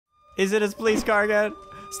Is it his police car again?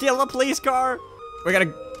 Steal the police car. We're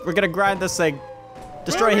gonna grind this thing.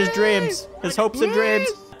 Destroy his dreams, his hopes and dreams.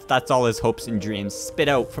 That's all his hopes and dreams. Spit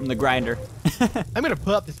out from the grinder. I'm gonna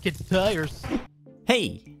pop this kid's tires.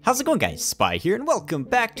 Hey, how's it going, guys? Spy here, and welcome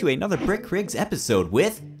back to another Brick Rigs episode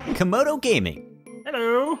with Komodo Gaming.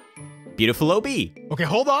 Hello. Beautiful OB. Okay,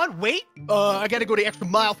 hold on, wait. I gotta go the extra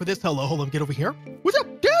mile for this. Hello, hold on, get over here. What's up,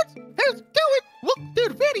 dudes? How's it going? Welcome to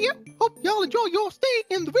the video. Hope y'all enjoy your stay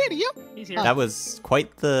in the video. He's here. That was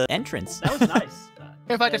quite the entrance. That was nice.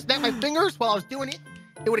 If I just snapped my fingers while I was doing it,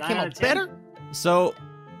 it would have came out better. So,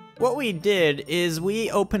 what we did is we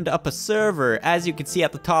opened up a server. As you can see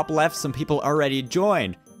at the top left, some people already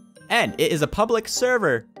joined. And it is a public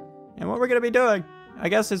server. And what we're gonna be doing, I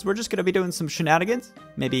guess, is we're just gonna be doing some shenanigans.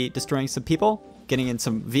 Maybe destroying some people, getting in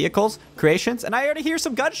some vehicles, creations, and I already hear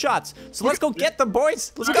some gunshots. So let's go get them,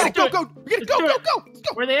 boys. Let's go. Go. We gotta go. Let's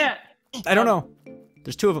go. Where they at? I don't know.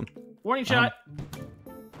 There's two of them. Warning shot.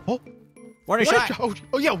 Warning shot. Oh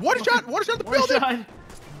yeah, warning shot. Warning shot. The Warning building. shot.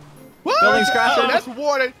 What? Building's crashing. Oh, that's a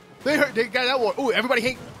warning. They got that one. Ooh, everybody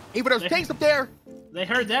hate those tanks up there. They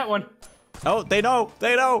heard that one. Oh, they know.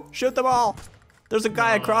 They know. Shoot them all. There's a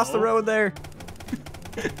guy across the road there.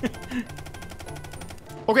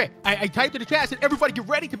 Okay, I typed in the chat, said everybody get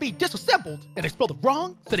ready to be disassembled, and I spelled it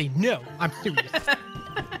wrong, so they know I'm serious.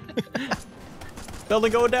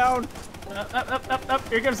 Building going down. Up.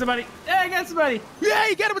 Here comes somebody. Hey, I got somebody. Yeah,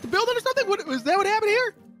 you got him at the building or something? Was that what happened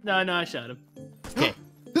here? No, I shot him. Okay.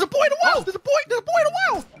 There's a boy in the wild! There's a boy in the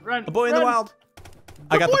wild! Run. A boy in the wild.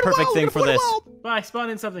 I got the perfect thing for this. Bye, spawn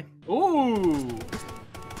in something. Ooh.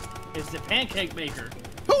 It's the pancake maker.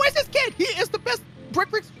 Who is this kid? He is the best brick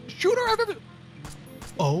shooter I've ever...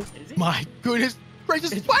 Oh my goodness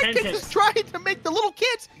gracious. SpyCakes is trying to make the little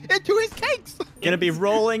kids into his cakes. Gonna be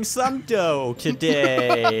rolling some dough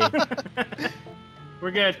today.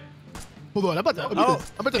 We're good. Hold on, I'm about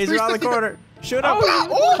to he's around the corner. Shoot him.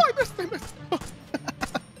 Oh, I missed.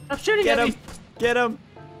 I'm shooting Get at him. me. Get him.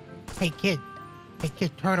 Hey kid,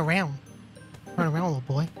 turn around. Turn around, little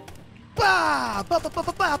boy. Bah!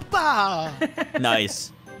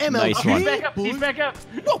 Nice. MLG, Nice one. He's back up. He's back up.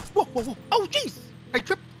 Whoa. Oh, jeez. I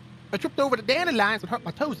tripped over the dandelions and hurt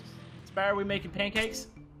my toes. Spy, are we making pancakes?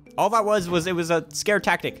 All that was it was a scare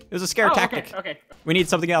tactic. It was a scare tactic. Okay. We need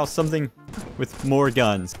something else, something with more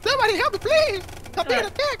guns. Somebody help me, please. I'm being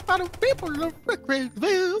attacked by the people of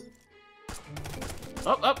Brickrigsville.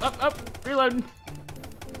 Up. Reloading.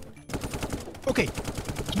 Okay.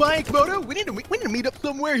 Spy Komodo, we need to meet up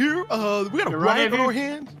somewhere here. We got a riot on our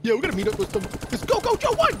hands. Yeah, we gotta meet up with some. Let's go,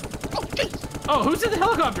 Joe. One. Oh, jeez. Oh, who's in the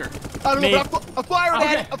helicopter? I don't know, but I'm firing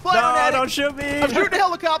at it. I'm firing at it. Don't shoot me. I'm shooting the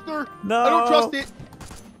helicopter. No. I don't trust it.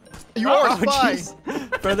 You are a spy.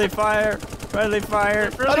 Friendly fire. I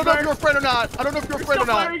don't know if you're a friend or not. It's still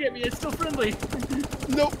firing at me. It's still friendly.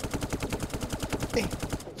 Nope. Hey,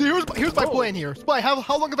 so here's my plan here. Spy, how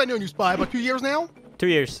long have I known you, Spy? About 2 years now? 2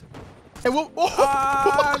 years. And we'll, No.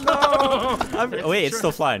 Wait, it's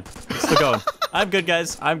still flying. It's still going. I'm good,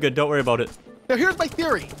 guys. I'm good. Don't worry about it. Now here's my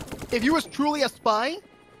theory. If you was truly a spy,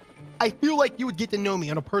 I feel like you would get to know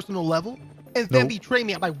me on a personal level and then betray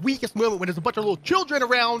me at my weakest moment when there's a bunch of little children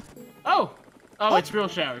around. Oh, it's real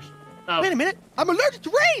showers. Oh. Wait a minute. I'm allergic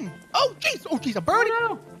to rain. Oh, jeez. I'm burning.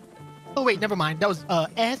 Oh, no. Oh, wait. Never mind. That was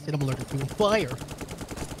acid I'm allergic to. Fire.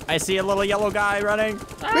 I see a little yellow guy running.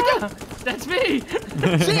 That's me.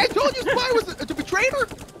 See, I told you Spy was a betrayer.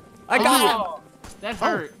 I got him. That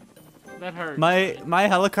hurt. That hurt. My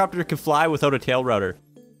helicopter can fly without a tail rudder.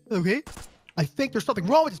 Okay. I think there's something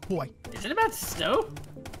wrong with this boy. Is it about to snow?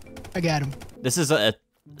 I got him. This is a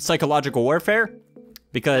psychological warfare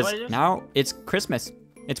because now it's Christmas.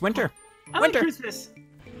 It's winter. I like Christmas.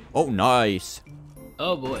 Oh, nice.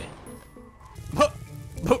 Oh boy.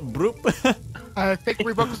 Broop. I think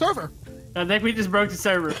we broke the server. I think we just broke the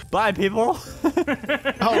server. Bye, people.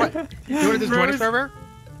 All right. You want to just join a server?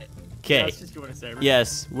 Okay. Let's just join a server.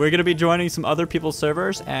 Yes, we're going to be joining some other people's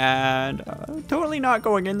servers and totally not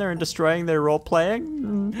going in there and destroying their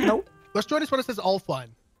role-playing. Nope. Let's join this one that says all fun.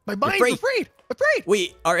 My mind's afraid.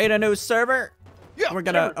 We are in a new server. Yeah. We're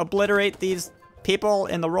going to obliterate these people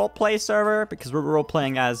in the role-play server because we're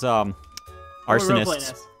role-playing as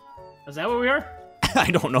arsonists. Is that what we are? I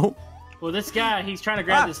don't know. Well, this guy, he's trying to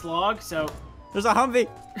grab this log, so... There's a Humvee.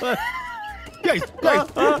 Guys.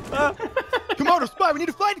 Komodo, Spy, we need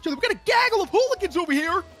to find each other. We got a gaggle of hooligans over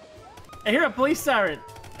here. I hear a police siren.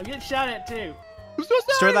 I'm getting shot at, too. I'm so sorry.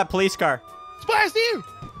 Destroy that police car. Spy, I see you.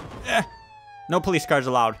 No police cars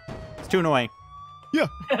allowed. It's too annoying. Yeah,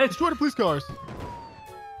 destroy the police cars.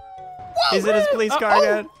 Whoa, Is it his police car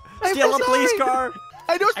again? Steal a police car.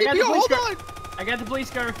 I know, CPO, hold on. I got the police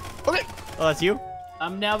car. Okay. Oh, that's you?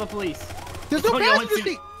 I'm now the police. There's no Tony, I want passenger to-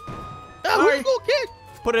 seat. Oh, where's the little kid?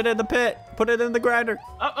 Put it in the pit. Put it in the grinder.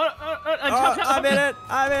 I'm in it.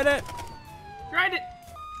 I'm in it. Grind it.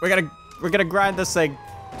 We're gonna grind this thing.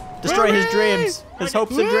 Destroy his dreams. His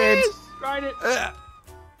hopes and dreams. Grind it.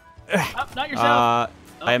 Not yourself.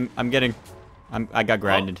 I got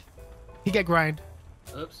grinded. He got grind.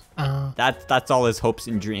 Oops. That's all his hopes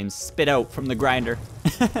and dreams spit out from the grinder.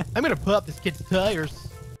 I'm gonna pop this kid's tires.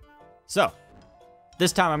 So,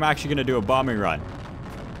 this time I'm actually gonna do a bombing run.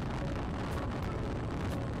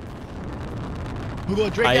 We're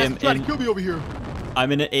going Drake I trying to kill me over here.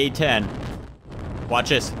 I'm in an A10. Watch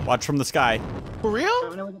this. Watch from the sky. For real?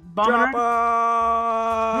 Bomb.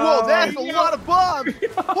 Whoa, that's a lot of bombs.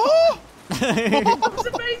 Oh! That's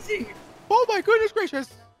amazing. Oh my goodness gracious.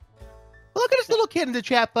 Look at this little kid in the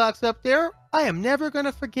chat box up there. I am never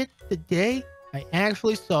gonna forget the day I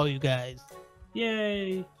actually saw you guys.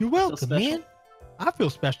 Yay. You're welcome, man. I feel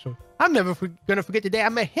special. I'm never gonna forget the day I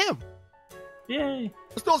met him. Yay.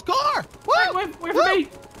 I stole his car. Wait for me. Wait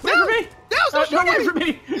for me. No, Don't wait for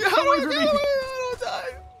me. Yeah, Don't wait for me. Don't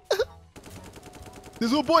die. This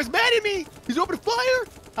little boy's mad at me. He's opening fire.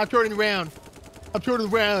 I'm turning around. I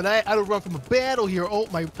don't run from a battle here. Oh,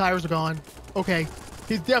 my tires are gone. Okay.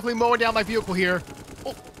 He's definitely mowing down my vehicle here.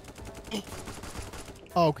 Oh.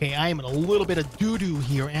 Okay, I am in a little bit of doo-doo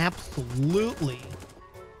here. Absolutely.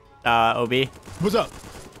 OB, What's up?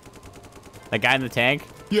 that guy in the tank,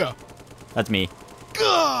 Yeah. that's me.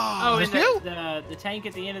 Oh, that's and you? the tank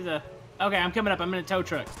at the end of the... Okay, I'm coming up. I'm in a tow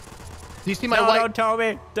truck. Do you see my No, white? don't tow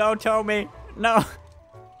me. Don't tow me. No.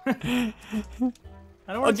 I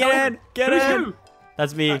don't Oh, want to get in. Get Who's in. who?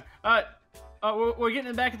 That's me. We're getting in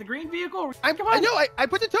the back of the green vehicle? I know. I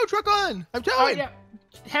put the tow truck on. I'm Oh, towing. yeah.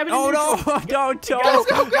 Have it in Oh, neutral. no. Don't tow. Guys,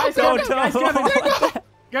 go, Guys, go, coming. go, Guys, go. coming.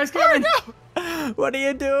 Guys, coming. What are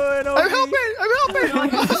you doing, OB? I'm helping. I feel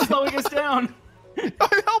like this is slowing us down.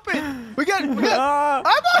 I'm helping. We got.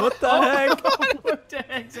 What the heck? What the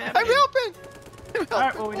heck's I'm happening? helping. All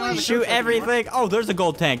right, well, we don't have a Shoot tow truck anymore. everything. Oh, there's a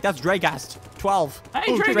gold tank. That's Dragast. 12. Hey,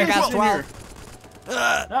 Oh, Drake Drake has has 12.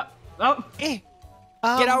 12.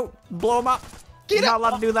 Oh, Get out. Blow him up. Get You're not out.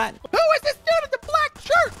 allowed to do that. Who is this dude in the black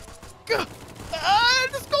shirt?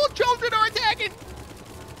 The school children are attacking.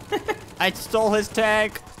 I stole his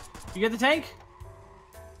tank. you get the tank?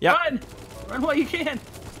 Yep. Run while you can.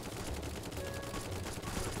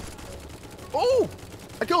 Oh,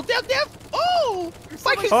 I killed Dev. Oh, so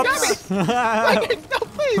Spykes much- got me. Spykes, no,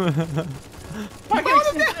 please.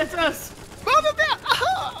 SpyCakes, that's us. Both of them.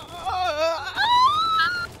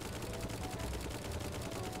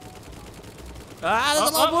 There's a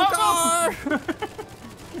little blue car.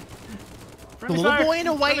 Friendly little fire. boy in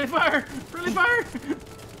a white- Friendly fire. Friendly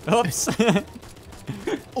fire.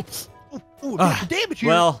 Oops. Oh, damage here.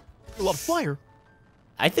 Well, a lot of fire.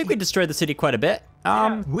 I think we destroyed the city quite a bit.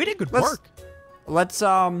 We did good let's- work. Let's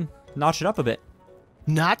notch it up a bit.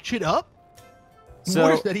 Notch it up? So- What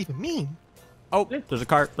does that even mean? Oh, there's a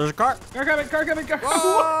car. There's a car. Car coming. Car coming. Car coming.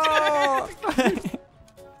 Oh!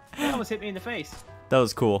 That almost hit me in the face. That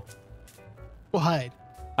was cool. We'll hide.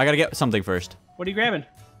 I gotta get something first. What are you grabbing? Can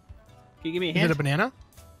you give me a Is hint? it a banana?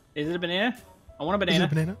 Is it a banana? I want a Is it banana.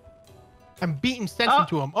 a banana? I'm beating sense Oh.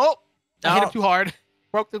 into him. Oh, I hit him Oh. too hard.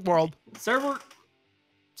 Broke the world. Server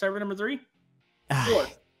number 3. Server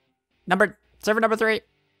number 3.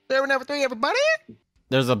 Server number 3, everybody.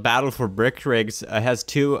 There's a battle for brick rigs. It has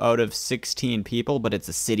 2 out of 16 people, but it's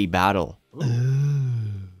a city battle.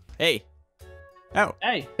 Hey. Oh.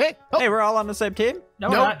 Hey. Hey, oh, Hey, we're all on the same team? No,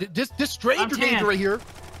 we're no, not. this stranger I'm tan. danger right here.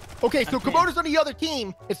 Okay, so I'm tan. Komodo's on the other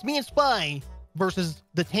team. It's me and Spy versus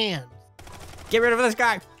the Tans. Get rid of this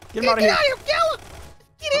guy. Get him Get out of here. out of here, Gallop!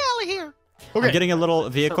 Get out of here. Okay, I'm getting a little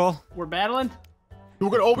vehicle. So, we're battling? we're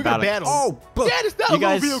gonna battle. Oh, Dad, it's not you a little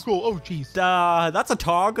guys, vehicle. Oh, jeez. That's a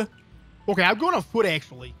Tog. Okay, I'm going on foot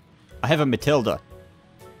actually. I have a Matilda.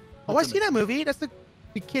 Oh, I seen that movie. That's the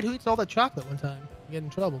kid who eats all that chocolate one time. You get in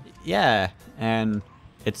trouble. Yeah, and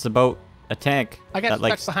it's about a tank I got that stuck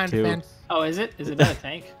likes behind to... the fence. Oh, is it? Is it not a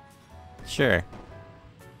tank? Sure.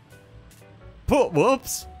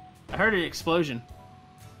 Whoops. I heard an explosion.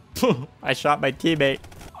 I shot my teammate.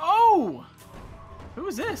 Oh! Who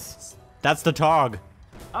is this? That's the Tog.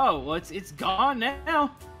 Oh, well, it's gone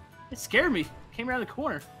now. It scared me. Came around the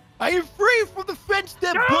corner. I am free from the fence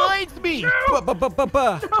that binds me. Did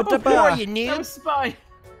Who are you, That Neil? was Spy.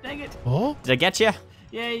 Dang it. Oh, I get you?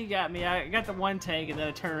 Yeah, you got me. I got the one tank, and then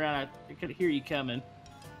I turned around. I could hear you coming.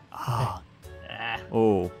 Oh. Ah,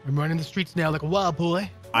 I'm running the streets now like a wild boy.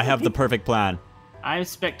 I have the perfect plan. I'm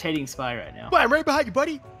spectating Spy right now. But I'm right behind you,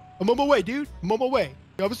 buddy. I'm on my way, dude. I'm on my way.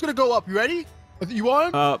 Yo, I'm just gonna go up. You ready? You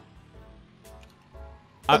on?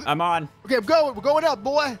 I'm on. Okay, I'm going. We're going up,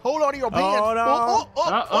 boy. Hold on to your pants. Oh, no.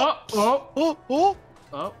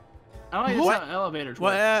 Oh. I don't think it's how elevators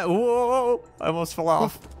work. What? Whoa! I almost fell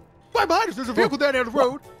off. Right behind us. There's a vehicle down there on the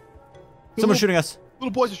road. Someone's shooting us.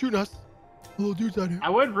 Little boys are shooting us. Little dudes out here. I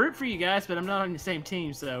would root for you guys, but I'm not on the same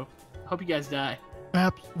team, so I hope you guys die.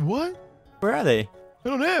 Apps. What? Where are they? I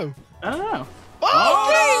don't know. I don't know.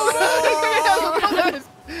 Oh, jeez!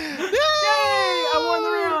 Yay! I won the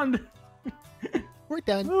round. We're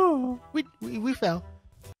done. Oh. We fell.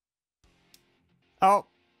 Oh.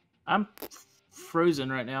 I'm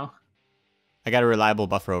frozen right now. I got a reliable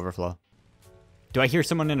buffer overflow. Do I hear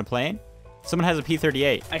someone in a plane? Someone has a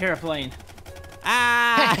P-38. I hear a plane.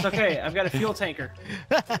 Ah! It's okay. I've got a fuel tanker.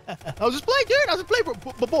 I was just playing, dude. I was just playing.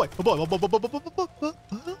 Boy.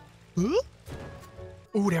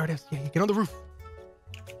 Oh, there it is. Yeah, you get on the roof.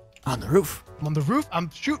 On the roof. I'm on the roof. I'm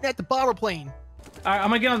shooting at the bomber plane. All right, I'm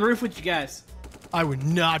gonna get on the roof with you guys. I would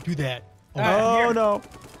not do that. Oh, no.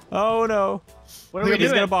 Oh, no. What are we doing?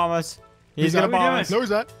 He's gonna bomb us. He's gonna bomb us. No, he's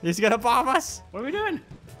not. He's gonna bomb us. What are we doing?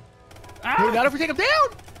 No, not if we take him down.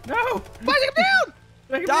 No! Why take him down?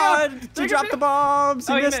 Take him Done. down. He dropped the bombs.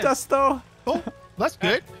 He Oh, he missed missed. us, though. Oh, that's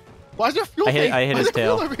good. Why is there fuel? I hit his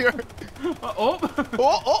tail. Over here?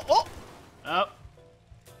 Oh. Oh,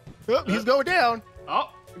 he's going down. Oh.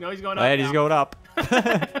 No, he's going up. And he's going up.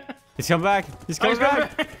 He's coming back. He's coming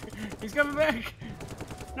back. He's coming back.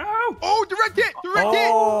 No. Oh, direct hit. Direct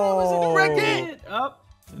Oh. hit. Direct hit. Up.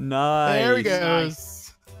 Nice. There we go.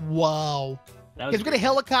 Nice. Wow. That was Guys, we got a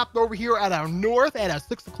helicopter over here at our north at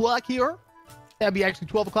 6 o'clock here. That'd be actually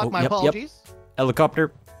 12 o'clock. My apologies.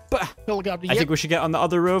 Helicopter. Bah. Helicopter. I think we should get on the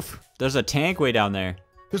other roof. There's a tank way down there.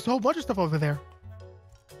 There's a whole bunch of stuff over there.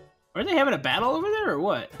 Are they having a battle over there or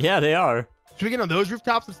what? Yeah, they are. Should we get on those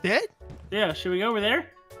rooftops instead? Yeah, should we go over there?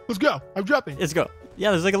 Let's go. I'm jumping. Let's go.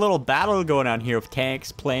 Yeah, there's like a little battle going on here with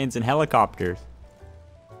tanks, planes, and helicopters.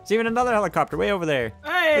 There's even another helicopter way over there.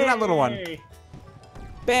 Hey! Look at that little one.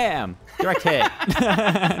 Bam! Direct hit.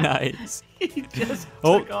 Nice. He just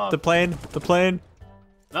took off. The plane. The plane.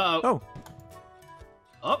 Uh-oh. Oh,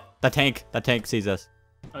 Oh. that tank sees us.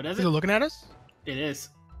 Oh, does Is it it? looking at us? It is.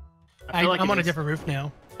 I feel like I'm it on a is. different roof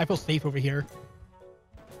now. I feel safe over here.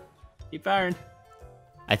 Keep firing.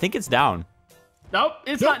 I think it's down. Nope,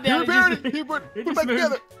 it's Nope, not down. He repaired it. He put it it just back moved.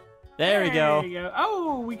 together. There we go. There you go.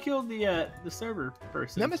 Oh, we killed the server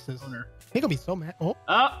person. Nemesis. Owner. He's gonna be so mad. Oh,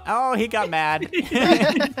 Oh, he got mad.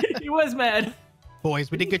 He was mad.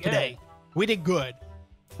 boys, we did good today. We did good.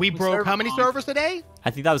 We broke served how many on. servers today? I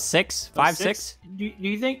think that was 6, 5, 6. Do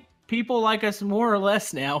you think people like us more or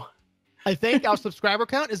less now? I think our subscriber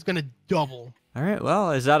count is gonna double. All right.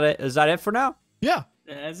 Well, is that it? Is that it for now? Yeah,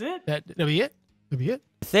 That's it. that'll be it. That'll be it.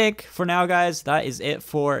 I think for now, guys, that is it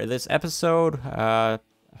for this episode.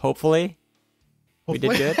 Hopefully, we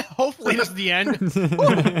did good. Hopefully this is the end.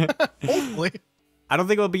 Hopefully. I don't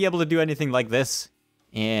think we'll be able to do anything like this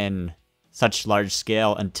in such large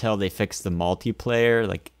scale until they fix the multiplayer.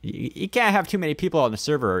 Like, you can't have too many people on the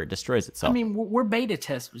server or it destroys itself. I mean, we're beta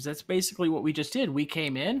testers. That's basically what we just did. We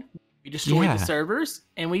came in, we destroyed Yeah. the servers,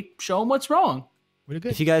 and we show them what's wrong. We did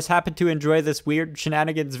good. If you guys happen to enjoy this weird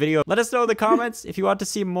shenanigans video, let us know in the comments if you want to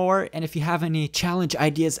see more. And if you have any challenge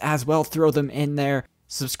ideas as well, throw them in there.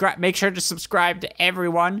 Subscribe. Make sure to subscribe to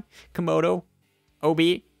everyone. Komodo,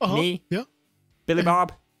 Obi, me, Yeah. Billy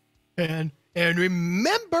Bob. And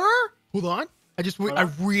remember, hold on. I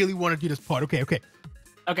really want to do this part. Okay.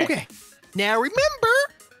 Okay. Now remember,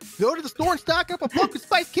 go to the store and stock up on pumpkin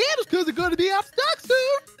spice candles because they're going to be out of stock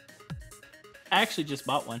soon. I actually just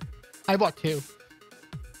bought one. I bought 2.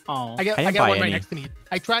 Oh. I didn't got buy one right any. next to me.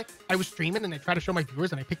 I was streaming and I tried to show my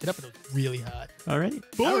viewers and I picked it up and it was really hot. All right.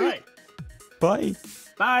 All right. Bye.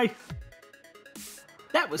 Bye.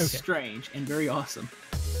 That was Okay. strange and very awesome.